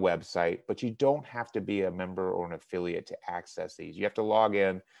 on the website, but you don't have to be a member or an affiliate to access these. You have to log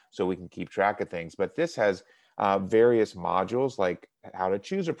in so we can keep track of things. But this has various modules like how to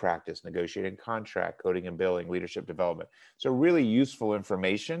choose a practice, negotiating contract, coding and billing, leadership development. So really useful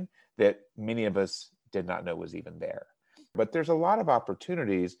information that many of us did not know was even there. But there's a lot of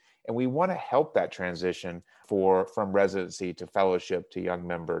opportunities, and we want to help that transition from residency to fellowship to young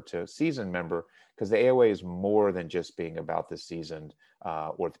member to seasoned member, because the AOA is more than just being about the seasoned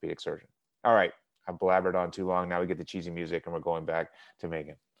orthopedic surgeon. All right, I've blabbered on too long. Now we get the cheesy music, and we're going back to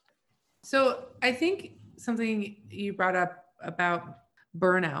Megan. So I think something you brought up about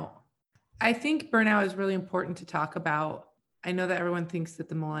burnout. I think burnout is really important to talk about. I know that everyone thinks that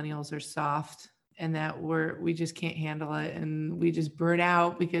the millennials are soft and that we just can't handle it and we just burn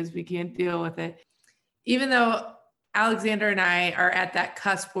out because we can't deal with it. Even though Alexander and I are at that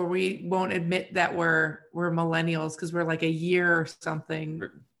cusp where we won't admit that we're millennials because we're like a year or something.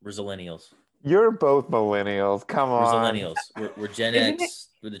 We're zillennials. You're both millennials. Come on. We're zillennials. We're Gen X.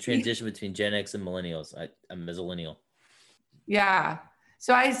 We're the transition between Gen X and millennials. I'm a zillennial. Yeah.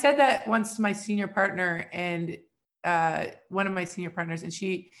 So I said that once to my senior partner and one of my senior partners, and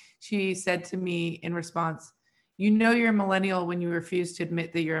she said to me in response, you're a millennial when you refuse to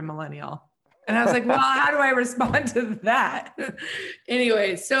admit that you're a millennial. And I was like, well, how do I respond to that?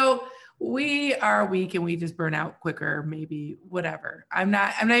 Anyway, so we are weak and we just burn out quicker, maybe, whatever. I'm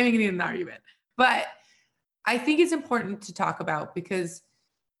not even getting in an argument, but I think it's important to talk about because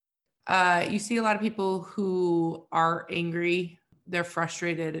you see a lot of people who are angry, they're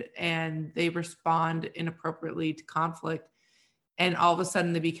frustrated, and they respond inappropriately to conflict. And all of a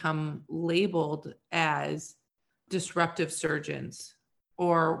sudden they become labeled as disruptive surgeons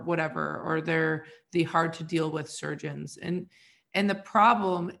or whatever, or they're the hard to deal with surgeons. And the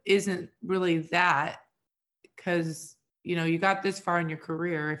problem isn't really that, because, you got this far in your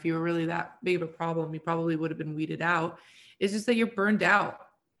career. If you were really that big of a problem, you probably would have been weeded out. It's just that you're burned out.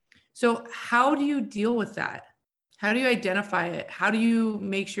 So how do you deal with that? How do you identify it? How do you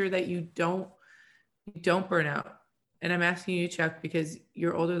make sure that you don't burn out? And I'm asking you, Chuck, because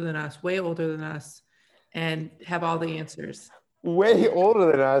you're older than us, way older than us, and have all the answers. Way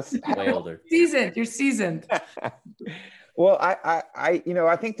older than us. Way older. You're seasoned. Well,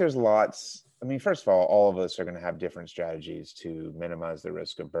 I think there's lots. I mean, first of all of us are going to have different strategies to minimize the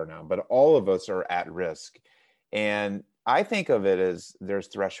risk of burnout, but all of us are at risk. And I think of it as there's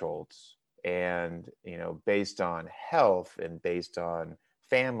thresholds, and, based on health and based on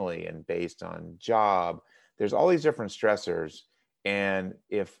family and based on job, there's all these different stressors. And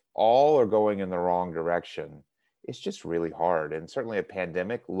if all are going in the wrong direction, it's just really hard. And certainly a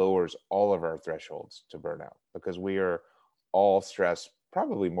pandemic lowers all of our thresholds to burnout because we are all stressed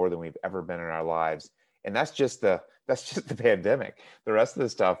probably more than we've ever been in our lives. And that's just the pandemic. The rest of the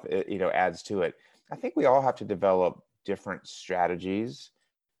stuff, adds to it. I think we all have to develop different strategies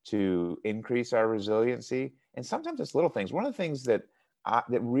to increase our resiliency. And sometimes it's little things. One of the things that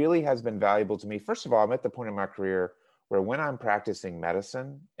really has been valuable to me, first of all, I'm at the point in my career where when I'm practicing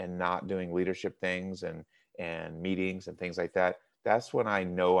medicine and not doing leadership things and meetings and things like that, that's when I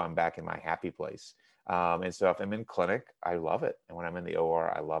know I'm back in my happy place. And so if I'm in clinic, I love it. And when I'm in the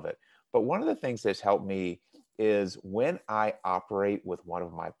OR, I love it. But one of the things that's helped me is when I operate with one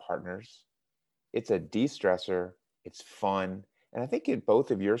of my partners, it's a de-stressor, it's fun. And I think at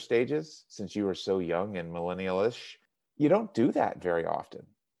both of your stages, since you were so young and millennial-ish, you don't do that very often.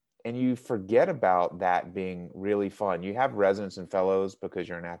 And you forget about that being really fun. You have residents and fellows because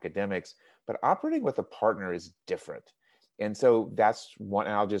you're in academics, but operating with a partner is different. And so that's one,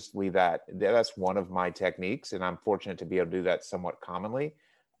 and I'll just leave that. That's one of my techniques. And I'm fortunate to be able to do that somewhat commonly.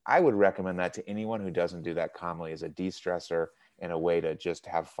 I would recommend that to anyone who doesn't do that commonly as a de-stressor and a way to just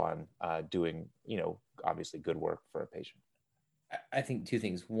have fun doing, obviously good work for a patient. I think two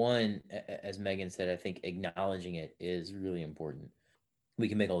things. One, as Megan said, I think acknowledging it is really important. We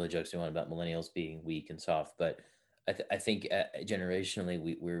can make all the jokes we want about millennials being weak and soft, but I think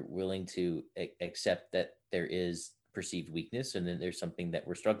generationally we're willing to accept that there is perceived weakness and then there's something that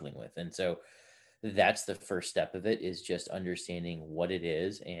we're struggling with. And so that's the first step of it, is just understanding what it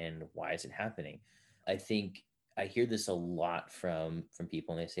is and why is it happening. I think I hear this a lot from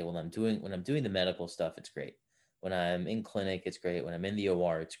people, and they say, well, when I'm doing the medical stuff, it's great. When I'm in clinic, it's great. When I'm in the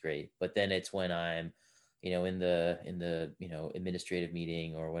OR, it's great. But then it's when I'm, in the administrative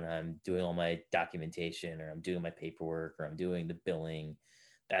meeting, or when I'm doing all my documentation, or I'm doing my paperwork, or I'm doing the billing,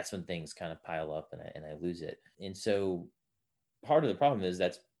 that's when things kind of pile up and I lose it. And so part of the problem is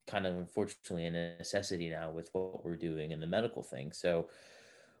that's kind of unfortunately a necessity now with what we're doing in the medical thing. So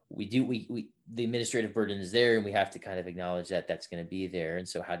the administrative burden is there, and we have to kind of acknowledge that that's going to be there. And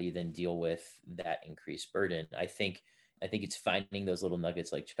so how do you then deal with that increased burden? I think I think it's finding those little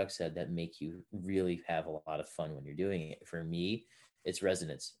nuggets, like Chuck said, that make you really have a lot of fun when you're doing it. For me, it's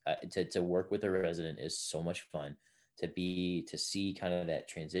residents. To work with a resident is so much fun. To see kind of that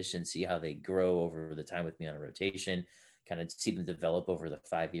transition, see how they grow over the time with me on a rotation, kind of see them develop over the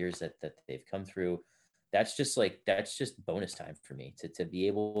 5 years that they've come through. That's just bonus time for me. To be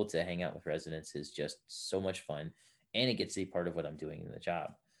able to hang out with residents is just so much fun, and it gets to be part of what I'm doing in the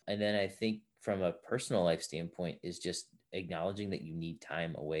job. And then I think from a personal life standpoint is just acknowledging that you need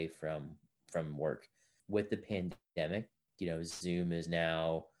time away from work. With the pandemic, Zoom is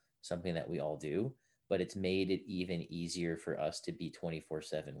now something that we all do, but it's made it even easier for us to be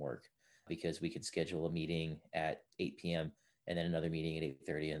 24/7 work, because we can schedule a meeting at 8 p.m. and then another meeting at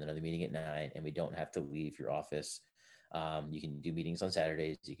 8:30 and another meeting at 9, and we don't have to leave your office. You can do meetings on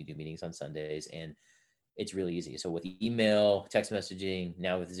Saturdays, you can do meetings on Sundays, and it's really easy. So with email, text messaging,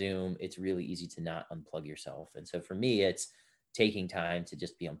 now with Zoom, it's really easy to not unplug yourself. And so for me, it's taking time to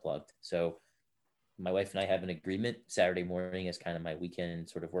just be unplugged. So my wife and I have an agreement. Saturday morning is kind of my weekend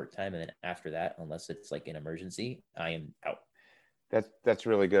sort of work time. And then after that, unless it's like an emergency, I am out. That's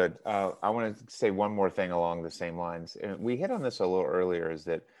really good. I want to say one more thing along the same lines. And we hit on this a little earlier, is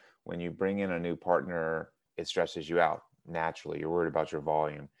that when you bring in a new partner, it stresses you out naturally. You're worried about your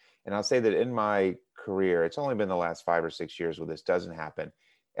volume. And I'll say that in my career, it's only been the last 5 or 6 years where this doesn't happen.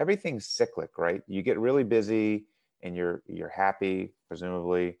 Everything's cyclic, right? You get really busy and you're happy,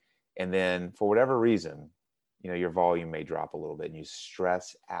 presumably. And then for whatever reason, your volume may drop a little bit and you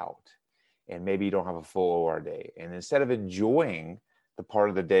stress out. And maybe you don't have a full OR day. And instead of enjoying the part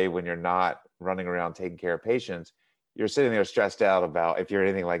of the day when you're not running around taking care of patients, you're sitting there stressed out about, if you're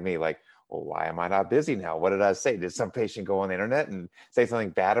anything like me, like, well, why am I not busy now? What did I say? Did some patient go on the internet and say something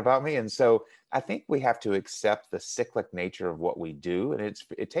bad about me? And so I think we have to accept the cyclic nature of what we do. And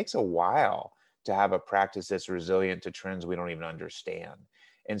it takes a while to have a practice that's resilient to trends we don't even understand.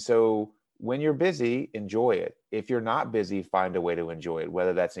 And so when you're busy, enjoy it. If you're not busy, find a way to enjoy it,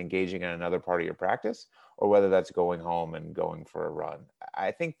 whether that's engaging in another part of your practice or whether that's going home and going for a run.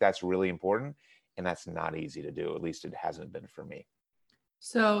 I think that's really important, and that's not easy to do. At least it hasn't been for me.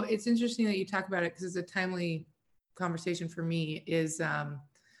 So it's interesting that you talk about it, because it's a timely conversation for me. Is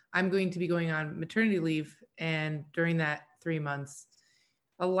I'm going to be going on maternity leave, and during that 3 months,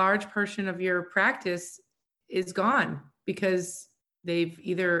 a large portion of your practice is gone because they've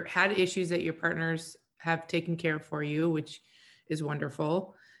either had issues that your partners have taken care of for you, which is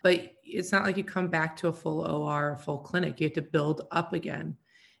wonderful, but it's not like you come back to a full OR, a full clinic. You have to build up again.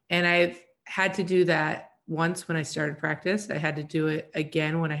 And I've had to do that once when I started practice. I had to do it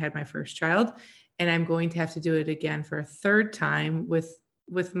again when I had my first child, and I'm going to have to do it again for a third time with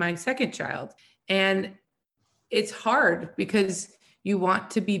my second child. And it's hard because you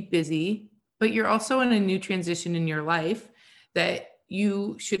want to be busy, but you're also in a new transition in your life that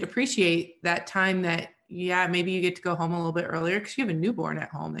you should appreciate that time that, maybe you get to go home a little bit earlier because you have a newborn at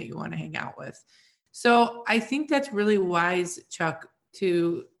home that you want to hang out with. So I think that's really wise, Chuck,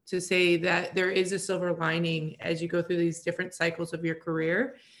 to say that there is a silver lining as you go through these different cycles of your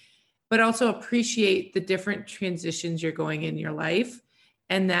career, but also appreciate the different transitions you're going in your life,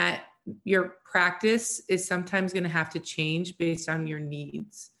 and that your practice is sometimes going to have to change based on your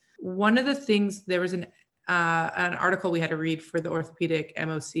needs. One of the things, there was an article we had to read for the orthopedic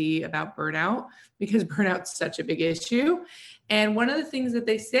MOC about burnout, because burnout's such a big issue. And one of the things that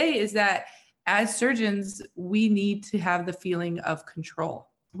they say is that as surgeons, we need to have the feeling of control,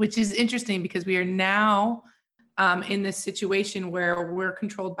 which is interesting because we are now in this situation where we're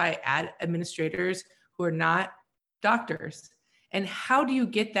controlled by administrators who are not doctors. And how do you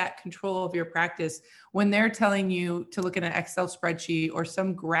get that control of your practice when they're telling you to look at an Excel spreadsheet or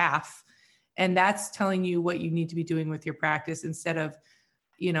some graph, and that's telling you what you need to be doing with your practice instead of,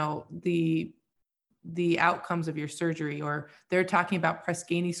 the outcomes of your surgery? Or they're talking about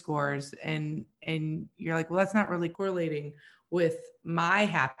Press-Ganey scores, and you're like, well, that's not really correlating with my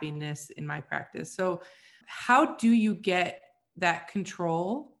happiness in my practice. So how do you get that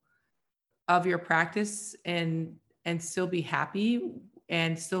control of your practice and still be happy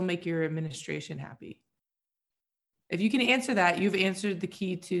and still make your administration happy? If you can answer that, you've answered the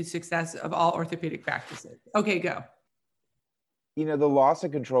key to success of all orthopedic practices. Okay, go. The loss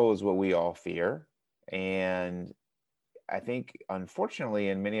of control is what we all fear. And I think, unfortunately,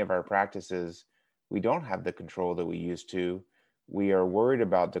 in many of our practices, we don't have the control that we used to. We are worried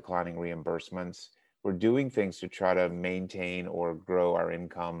about declining reimbursements. We're doing things to try to maintain or grow our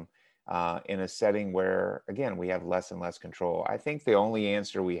income in a setting where, again, we have less and less control. I think the only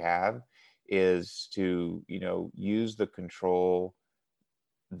answer we have is to, use the control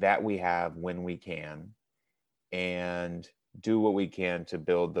that we have when we can, and do what we can to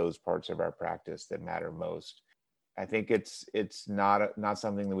build those parts of our practice that matter most. I think it's not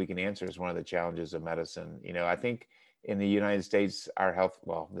something that we can answer as one of the challenges of medicine. I think in the United States, our health,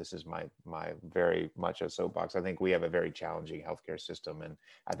 well, this is my very much a soapbox. I think we have a very challenging healthcare system, and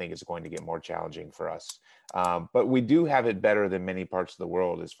I think it's going to get more challenging for us. But we do have it better than many parts of the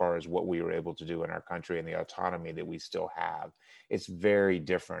world as far as what we were able to do in our country and the autonomy that we still have. It's very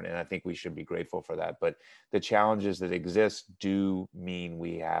different, and I think we should be grateful for that. But the challenges that exist do mean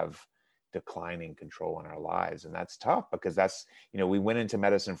we have declining control in our lives, and that's tough because that's, we went into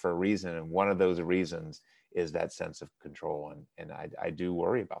medicine for a reason, and one of those reasons is that sense of control. And I do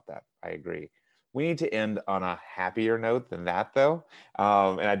worry about that. I agree. We need to end on a happier note than that, though.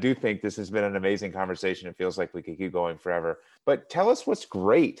 And I do think this has been an amazing conversation. It feels like we could keep going forever. But tell us what's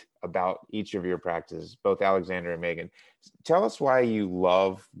great about each of your practices, both Alexander and Megan. Tell us why you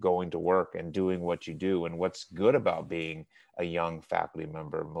love going to work and doing what you do, and what's good about being a young faculty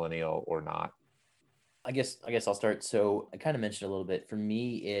member, millennial or not. I guess I'll start. So I kind of mentioned a little bit. For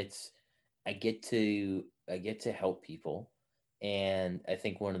me, it's I get to help people. And I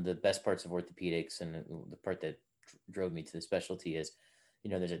think one of the best parts of orthopedics, and the part that drove me to the specialty, is,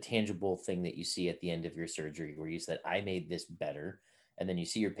 there's a tangible thing that you see at the end of your surgery where you said, I made this better. And then you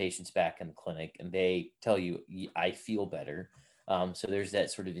see your patients back in the clinic and they tell you, I feel better. So there's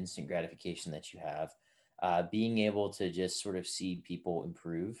that sort of instant gratification that you have. Being able to just sort of see people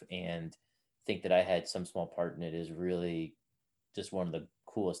improve and think that I had some small part in it is really just one of the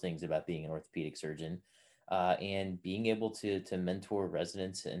coolest things about being an orthopedic surgeon. And being able to mentor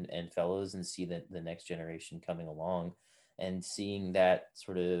residents and fellows and see that the next generation coming along and seeing that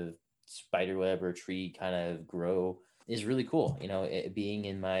sort of spider web or tree kind of grow is really cool. Being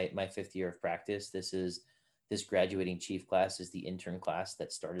in my fifth year of practice, this graduating chief class is the intern class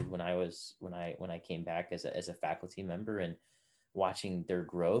that started when I came back as a faculty member, and watching their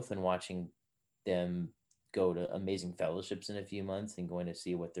growth and watching them go to amazing fellowships in a few months and going to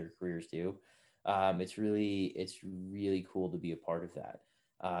see what their careers do. It's really cool to be a part of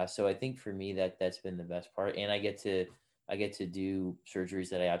that. So I think for me that's been the best part, and I get to do surgeries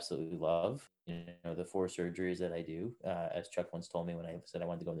that I absolutely love. The 4 surgeries that I do, as Chuck once told me when I said I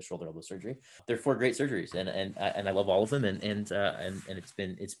wanted to go into shoulder elbow surgery, they're 4 great surgeries, and I love all of them, and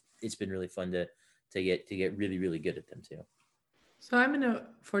it's been really fun to get really, really good at them too. So I'm in a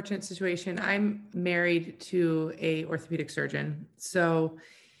fortunate situation. I'm married to a orthopedic surgeon, so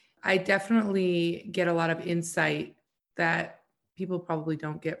I definitely get a lot of insight that people probably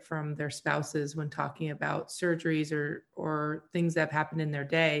don't get from their spouses when talking about surgeries or things that have happened in their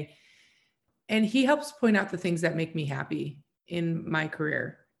day. And he helps point out the things that make me happy in my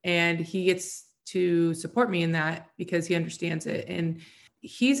career. And he gets to support me in that because he understands it. And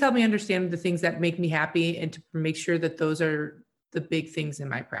he's helped me understand the things that make me happy and to make sure that those are the big things in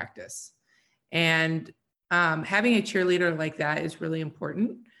my practice. And having a cheerleader like that is really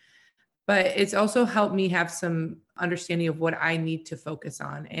important. But it's also helped me have some understanding of what I need to focus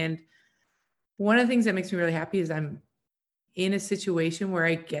on. And one of the things that makes me really happy is I'm in a situation where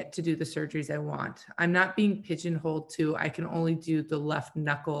I get to do the surgeries I want. I'm not being pigeonholed to, I can only do the left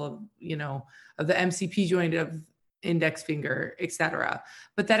knuckle of the MCP joint of index finger, et cetera.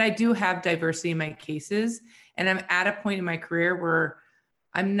 But that I do have diversity in my cases. And I'm at a point in my career where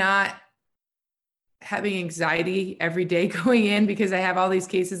I'm not having anxiety every day going in because I have all these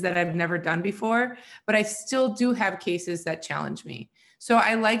cases that I've never done before, but I still do have cases that challenge me. So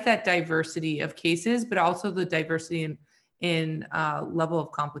I like that diversity of cases, but also the diversity in level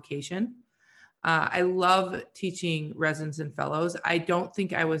of complication. I love teaching residents and fellows. I don't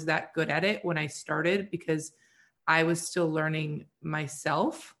think I was that good at it when I started because I was still learning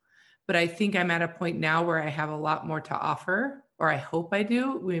myself, but I think I'm at a point now where I have a lot more to offer, or I hope I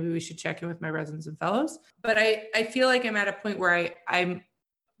do. Maybe we should check in with my residents and fellows. But I feel like I'm at a point where I'm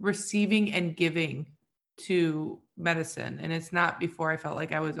receiving and giving to medicine. And it's not before I felt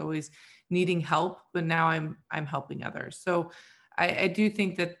like I was always needing help, but now I'm helping others. So I do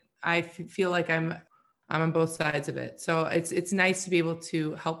think that I feel like I'm on both sides of it. So it's nice to be able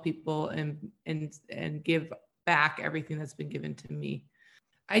to help people and give back everything that's been given to me.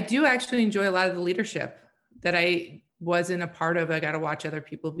 I do actually enjoy a lot of the leadership that I wasn't a part of. I got to watch other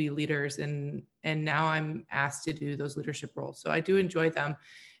people be leaders, and now I'm asked to do those leadership roles. So I do enjoy them.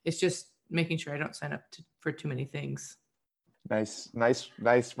 It's just making sure I don't sign up for too many things. Nice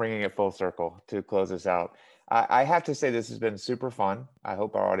bringing it full circle to close us out. I have to say this has been super fun. I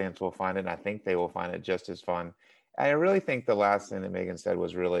hope our audience will find it, and I think they will find it just as fun. And I really think the last thing that Megan said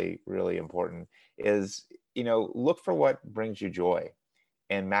was really, really important is, look for what brings you joy.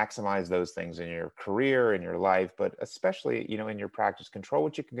 and maximize those things in your career, in your life, but especially, you know, in your practice. Control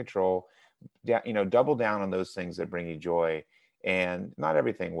what you can control, you know, double down on those things that bring you joy. And not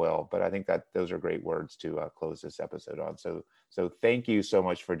everything will, but I think that those are great words to close this episode on. So thank you so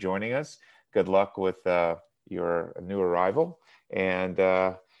much for joining us. Good luck with your new arrival, and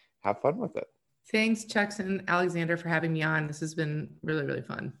have fun with it. Thanks, Chuck and Alexander, for having me on. This has been really, really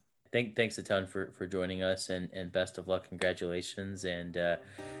fun. Thanks a ton for joining us, and best of luck. Congratulations, and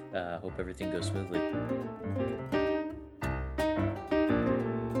hope everything goes smoothly.